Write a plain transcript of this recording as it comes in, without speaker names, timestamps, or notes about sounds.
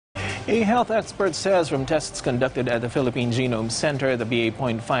A health expert says from tests conducted at the Philippine Genome Center, the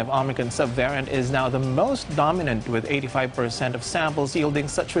BA.5 Omicron subvariant is now the most dominant, with 85% of samples yielding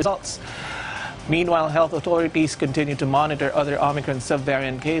such results. Meanwhile, health authorities continue to monitor other Omicron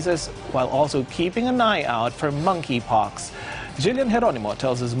subvariant cases while also keeping an eye out for monkeypox. Jillian Geronimo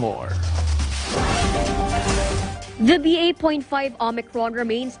tells us more. The BA.5 Omicron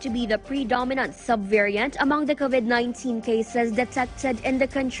remains to be the predominant subvariant among the COVID-19 cases detected in the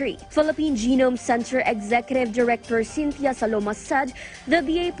country. Philippine Genome Center Executive Director Cynthia Saloma said the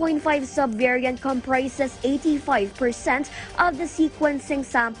BA.5 subvariant comprises 85% of the sequencing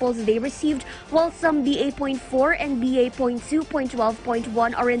samples they received, while some BA.4 and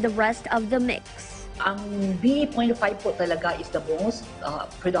BA.2.12.1 are in the rest of the mix. Ang BA.5 po talaga is the most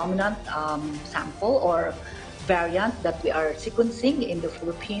predominant sample or variant that we are sequencing in the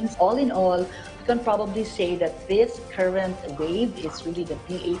Philippines. All in all, we can probably say that this current wave is really the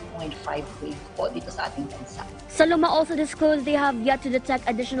BA.5 wave po dito sa ating bansa. Saloma also disclosed they have yet to detect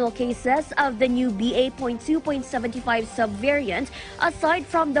additional cases of the new BA.2.75 subvariant, aside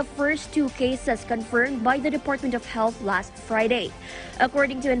from the first 2 cases confirmed by the Department of Health last Friday.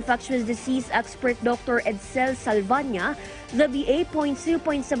 According to infectious disease expert Dr. Edsel Salvania, the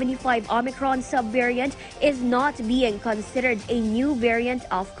BA.2.75 Omicron subvariant is not being considered a new variant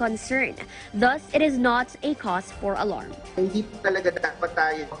of concern. Thus, it is not a cause for alarm. Hindi talaga dapat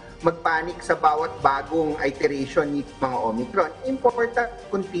tayo magpanik sa bawat bagong iteration ng mga Omicron. Important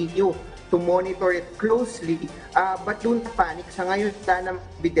continue to monitor it closely, but don't panic sa ngayon na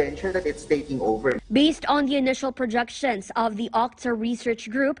ebidensya that it's taking over. Based on the initial projections of the Octa Research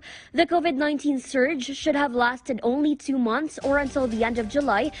Group, the COVID-19 surge should have lasted only 2 months or until the end of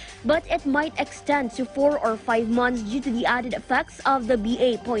July, but it might extend to 4 or 5 months due to the added effects of the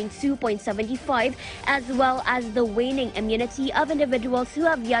BA.2.75, as well as the waning immunity of individuals who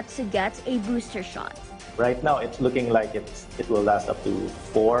have yet to get a booster shot. Right now, it's looking like it will last up to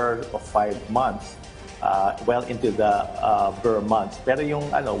 4 or 5 months, well into the per months. Pero yung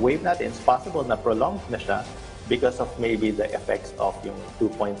wave natin, it's possible na prolonged na siya because of maybe the effects of yung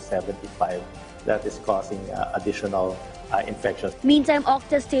 2.75 that is causing additional infections. Meantime,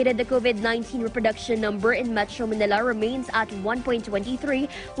 Octa stated the COVID-19 reproduction number in Metro Manila remains at 1.23,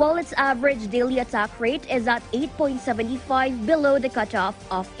 while its average daily attack rate is at 8.75, below the cutoff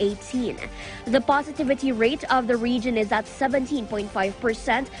of 18. The positivity rate of the region is at 17.5%,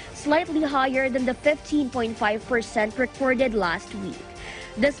 slightly higher than the 15.5% recorded last week.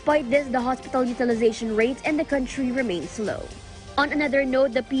 Despite this, the hospital utilization rate in the country remains low. On another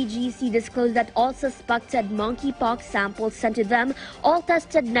note, the PGC disclosed that all suspected monkeypox samples sent to them all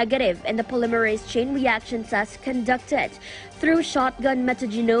tested negative in the polymerase chain reaction test conducted. Through shotgun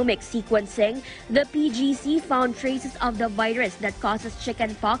metagenomic sequencing, the PGC found traces of the virus that causes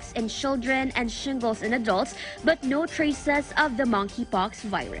chickenpox in children and shingles in adults, but no traces of the monkeypox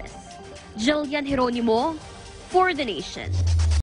virus. Jillian Geronimo for The Nation.